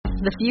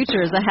The future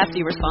is a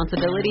hefty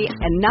responsibility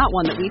and not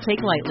one that we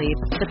take lightly.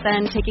 But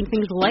then taking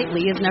things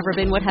lightly has never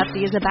been what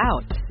Hefty is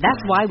about.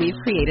 That's why we've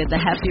created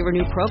the Hefty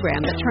Renew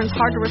program that turns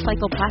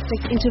hard-to-recycle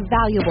plastics into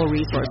valuable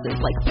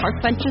resources like park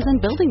benches and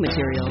building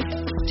materials.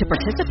 To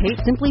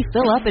participate, simply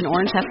fill up an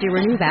orange Hefty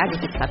Renew bag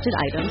with accepted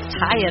items,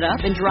 tie it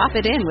up, and drop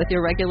it in with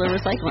your regular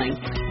recycling.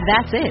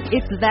 That's it.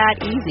 It's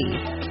that easy.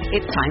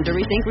 It's time to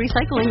rethink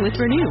recycling with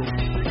Renew.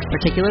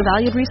 Particular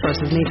valued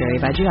resources may vary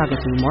by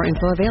geography. More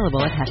info available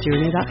at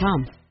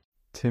heftyrenew.com.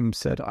 Tim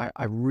said,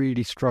 I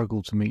really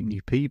struggle to meet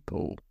new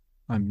people.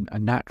 I'm a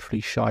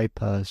naturally shy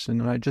person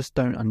and I just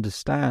don't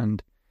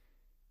understand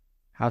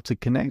how to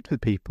connect with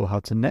people,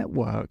 how to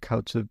network,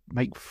 how to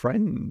make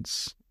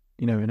friends,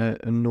 in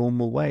a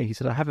normal way. He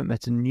said, I haven't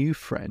met a new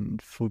friend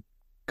for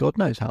God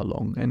knows how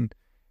long. And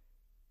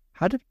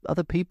how do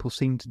other people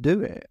seem to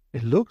do it?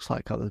 It looks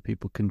like other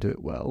people can do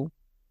it well.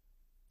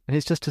 And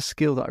it's just a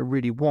skill that I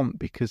really want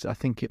because I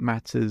think it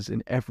matters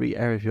in every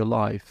area of your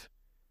life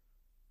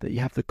that you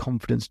have the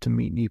confidence to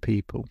meet new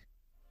people.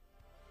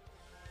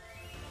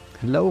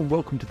 Hello and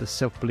welcome to the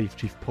Self-Belief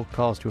Chief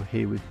podcast. You're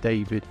here with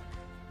David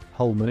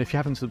Holman. If you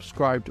haven't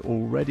subscribed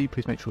already,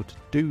 please make sure to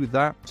do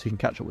that so you can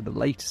catch up with the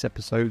latest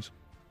episodes,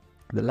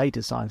 the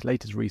latest science,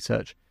 latest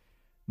research,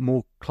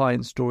 more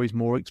client stories,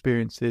 more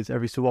experiences.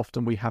 Every so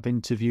often we have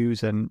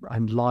interviews and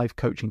live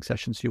coaching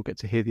sessions, so you'll get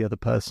to hear the other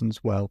person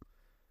as well.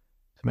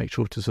 So make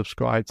sure to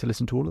subscribe to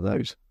listen to all of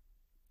those.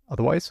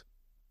 Otherwise,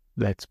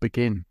 let's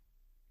begin.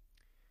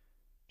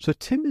 So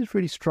Tim is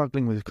really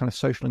struggling with kind of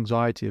social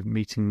anxiety of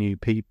meeting new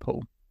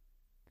people.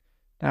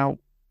 Now,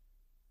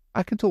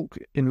 I can talk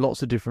in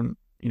lots of different,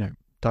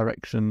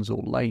 directions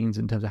or lanes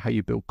in terms of how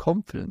you build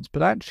confidence,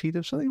 but actually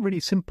there's something really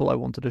simple I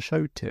wanted to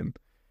show Tim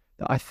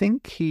that I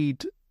think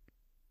he'd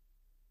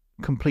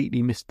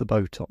completely missed the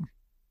boat on.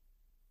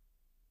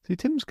 See,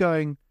 Tim's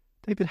going,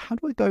 David, how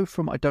do I go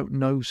from I don't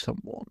know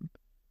someone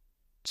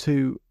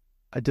to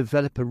I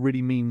develop a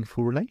really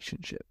meaningful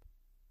relationship?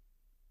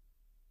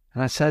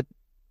 And I said,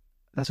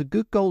 that's a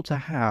good goal to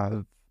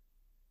have,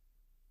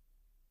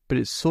 but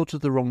it's sort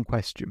of the wrong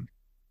question.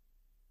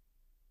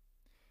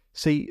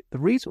 See, the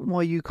reason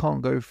why you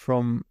can't go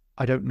from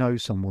I don't know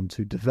someone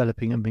to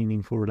developing a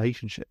meaningful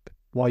relationship,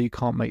 why you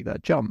can't make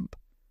that jump,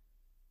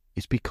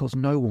 is because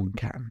no one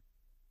can.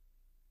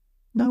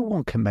 No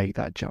one can make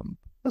that jump.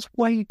 That's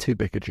way too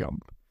big a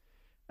jump.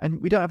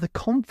 And we don't have the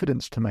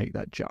confidence to make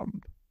that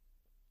jump.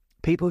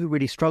 People who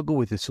really struggle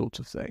with this sort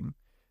of thing,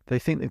 they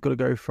think they've got to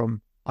go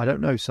from I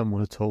don't know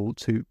someone at all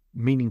to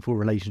meaningful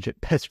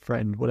relationship, best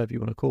friend, whatever you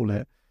want to call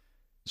it,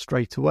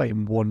 straight away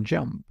in one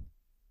jump.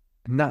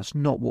 And that's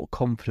not what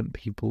confident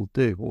people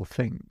do or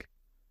think.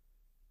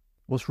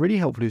 What's really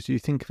helpful is you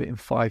think of it in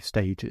 5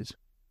 stages.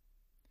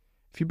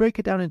 If you break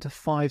it down into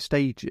 5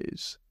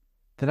 stages,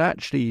 then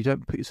actually you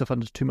don't put yourself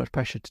under too much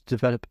pressure to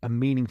develop a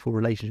meaningful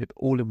relationship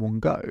all in one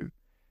go.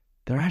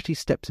 There are actually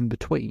steps in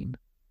between.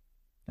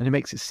 And it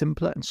makes it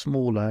simpler and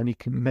smaller and you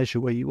can measure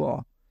where you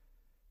are.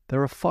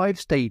 There are 5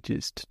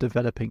 stages to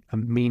developing a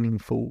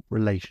meaningful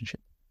relationship.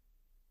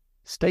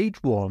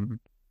 Stage 1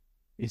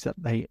 is that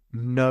they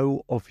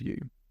know of you.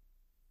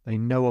 They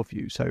know of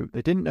you. So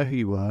they didn't know who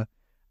you were,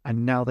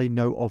 and now they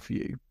know of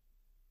you.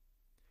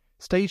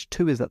 Stage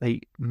 2 is that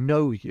they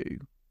know you.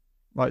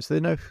 Right, so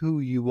they know who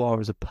you are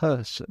as a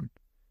person.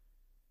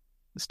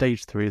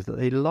 Stage 3 is that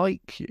they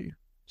like you.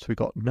 So we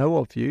got know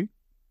of you,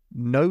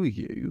 know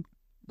you,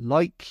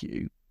 like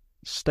you.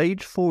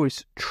 Stage 4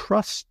 is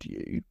trust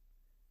you.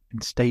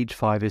 And stage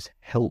 5 is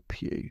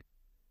help you.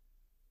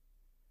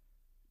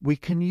 We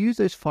can use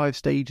those 5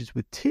 stages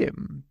with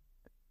Tim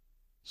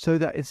so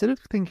that instead of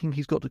thinking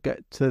he's got to get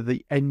to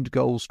the end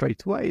goal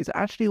straight away, it's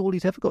actually all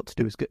he's ever got to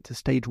do is get to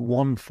stage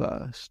 1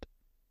 first.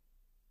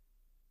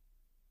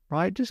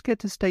 Right? Just get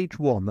to stage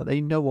 1, that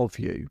they know of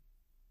you,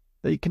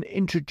 that you can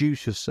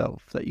introduce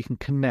yourself, that you can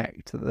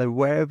connect, that they're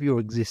aware of your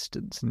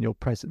existence and your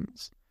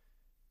presence.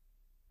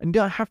 And you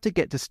don't have to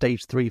get to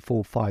stage 3,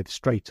 4, 5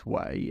 straight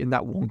away in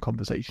that one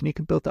conversation. You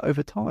can build that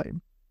over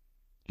time.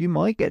 You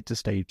might get to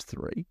stage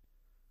 3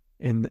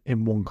 in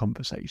one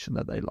conversation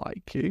that they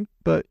like you,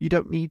 but you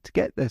don't need to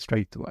get there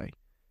straight away.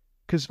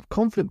 Because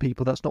confident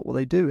people, that's not what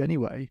they do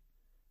anyway.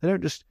 They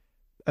don't just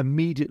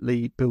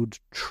immediately build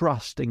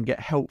trust and get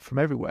help from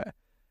everywhere.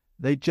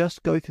 They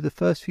just go through the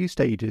first few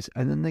stages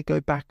and then they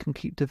go back and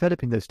keep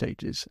developing those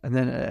stages. And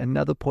then at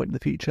another point in the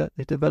future,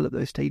 they develop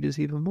those stages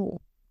even more.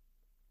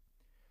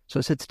 So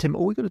I said to Tim,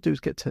 all we've got to do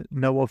is get to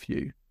know of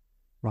you,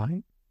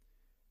 right?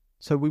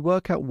 So we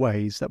work out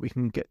ways that we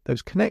can get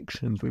those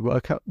connections. We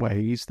work out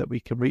ways that we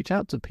can reach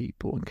out to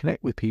people and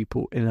connect with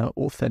people in an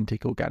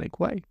authentic, organic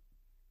way.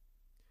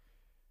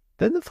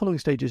 Then the following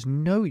stage is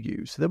know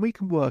you. So then we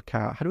can work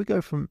out, how do we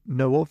go from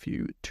know of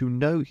you to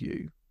know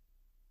you,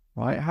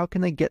 right? How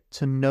can they get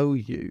to know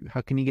you?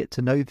 How can you get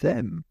to know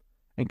them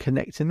and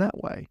connect in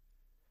that way?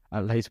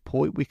 At a later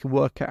point, we can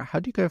work out, how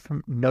do you go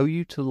from know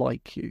you to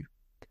like you?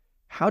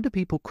 How do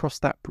people cross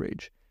that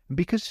bridge? And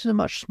because it's a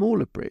much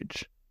smaller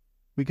bridge,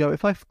 we go,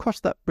 if I've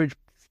crossed that bridge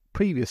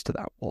previous to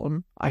that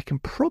one, I can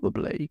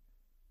probably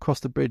cross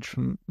the bridge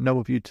from know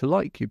of you to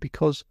like you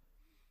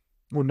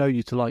know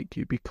you to like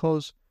you,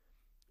 because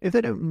if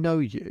they don't know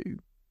you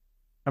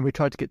and we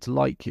try to get to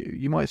like you,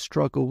 you might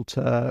struggle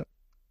to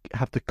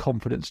have the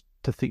confidence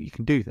to think you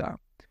can do that.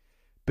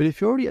 But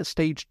if you're already at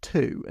stage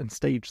 2 and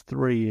stage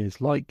 3 is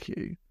like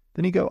you,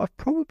 then you go, I've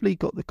probably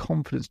got the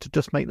confidence to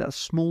just make that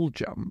small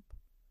jump,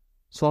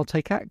 so I'll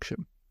take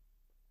action.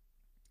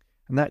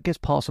 And that gets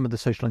past some of the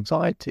social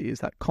anxiety, is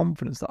that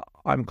confidence that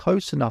I'm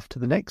close enough to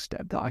the next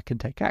step that I can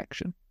take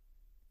action.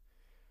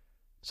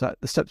 So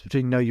the steps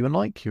between know you and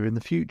like you. In the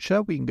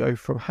future, we can go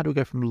from, how do we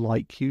go from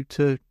like you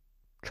to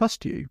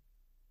trust you,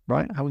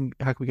 right? How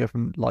can we go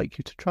from like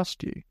you to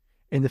trust you?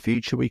 In the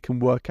future, we can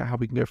work out how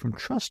we can go from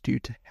trust you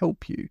to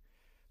help you.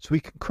 So we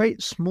can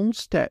create small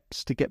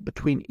steps to get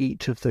between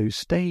each of those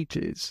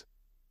stages.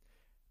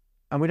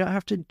 And we don't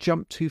have to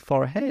jump too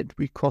far ahead.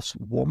 We cross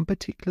one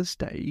particular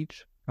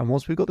stage, and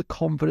once we've got the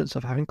confidence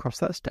of having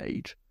crossed that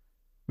stage,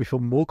 we feel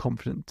more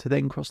confident to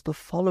then cross the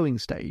following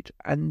stage,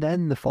 and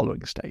then the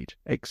following stage,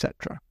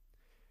 etc.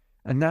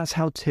 And that's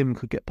how Tim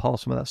could get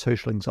past some of that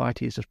social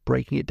anxiety, is just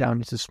breaking it down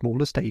into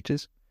smaller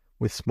stages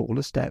with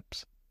smaller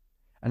steps,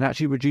 and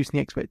actually reducing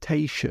the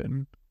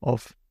expectation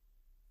of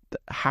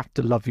have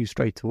to love you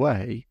straight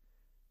away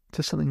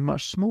to something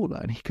much smaller.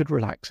 And he could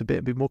relax a bit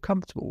and be more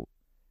comfortable.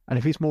 And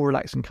if he's more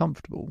relaxed and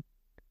comfortable,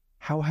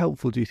 how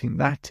helpful do you think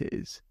that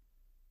is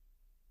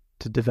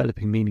to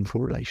developing meaningful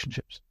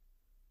relationships?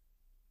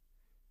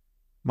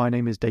 My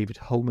name is David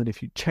Holman.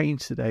 If you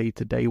change today,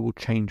 today will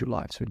change your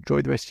life. So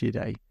enjoy the rest of your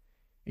day.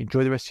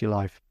 Enjoy the rest of your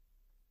life.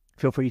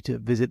 Feel free to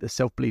visit the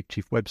Self-Belief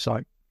Chief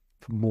website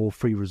for more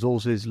free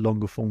resources,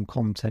 longer form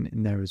content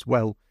in there as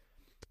well.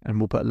 And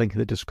we'll put a link in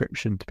the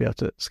description to be able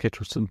to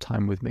schedule some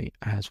time with me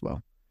as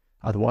well.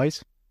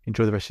 Otherwise,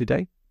 enjoy the rest of your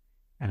day,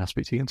 and I'll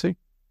speak to you again soon.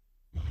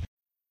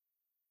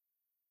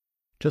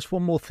 Just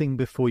one more thing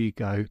before you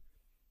go.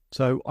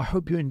 So I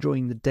hope you're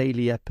enjoying the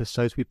daily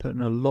episodes. We put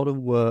in a lot of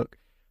work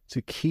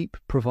to keep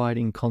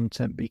providing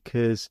content,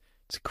 because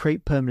to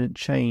create permanent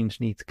change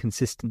needs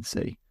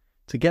consistency.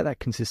 To get that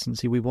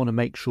consistency, we want to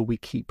make sure we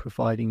keep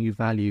providing you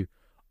value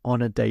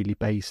on a daily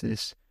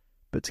basis.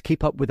 But to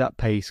keep up with that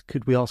pace,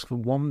 could we ask for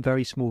one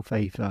very small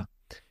favour?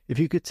 If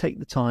you could take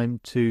the time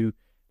to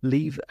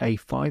leave a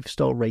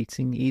 5-star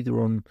rating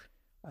either on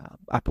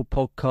Apple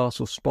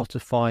Podcasts or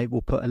Spotify.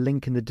 We'll put a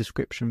link in the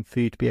description for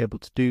you to be able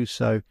to do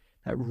so.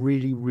 That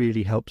really,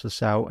 really helps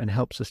us out and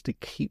helps us to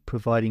keep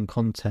providing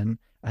content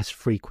as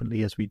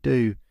frequently as we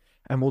do.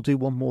 And we'll do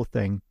one more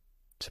thing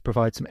to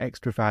provide some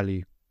extra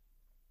value.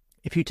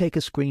 If you take a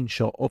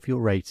screenshot of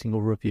your rating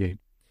or review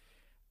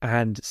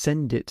and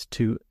send it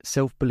to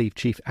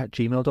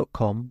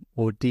selfbeliefchief@gmail.com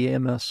or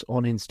DM us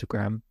on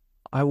Instagram,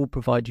 I will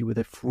provide you with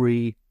a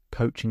free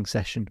coaching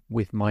session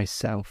with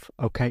myself.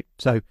 Okay,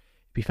 so it'd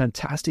be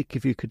fantastic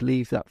if you could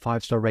leave that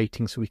 5-star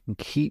rating so we can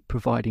keep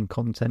providing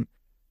content.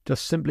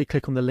 Just simply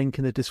click on the link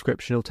in the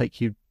description. It'll take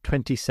you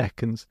 20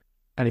 seconds.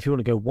 And if you want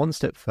to go one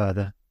step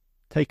further,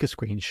 take a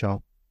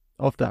screenshot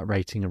of that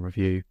rating and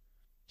review,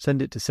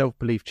 send it to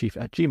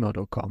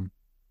selfbeliefchief@gmail.com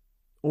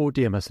or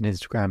DM us on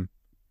Instagram,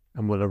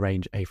 and we'll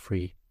arrange a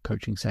free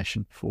coaching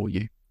session for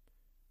you.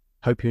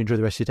 Hope you enjoy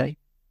the rest of your day,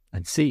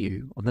 and see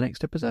you on the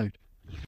next episode.